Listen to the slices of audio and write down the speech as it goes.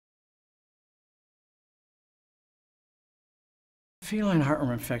feline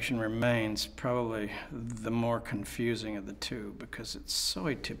heartworm infection remains probably the more confusing of the two because it's so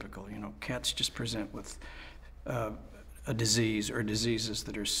atypical. You know, cats just present with a disease or diseases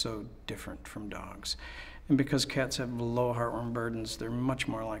that are so different from dogs. And because cats have low heartworm burdens, they're much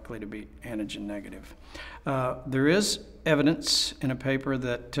more likely to be antigen negative. There is evidence in a paper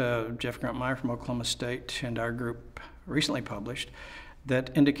that Jeff Grant-Meyer from Oklahoma State and our group recently published that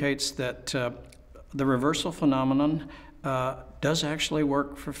indicates that the reversal phenomenon does actually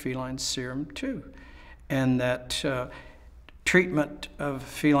work for feline serum too, and that treatment of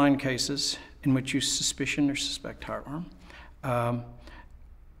feline cases in which you suspicion or suspect heartworm,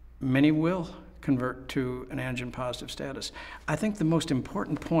 many will convert to an antigen-positive status. I think the most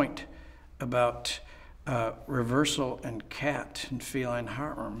important point about reversal in cat and feline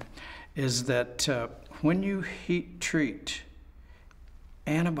heartworm is that when you heat treat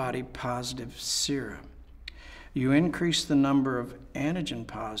antibody-positive sera, you increase the number of antigen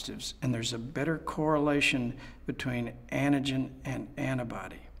positives, and there's a better correlation between antigen and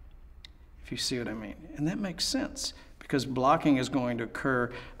antibody, if you see what I mean. And that makes sense, because blocking is going to occur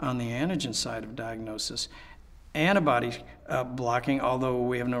on the antigen side of diagnosis. Antibody blocking, although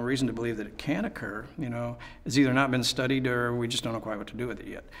we have no reason to believe that it can occur, you know, has either not been studied or we just don't know quite what to do with it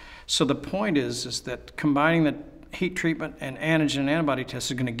yet. So the point is that combining the heat treatment and antigen and antibody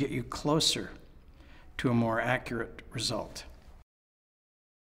tests is going to get you closer to a more accurate result.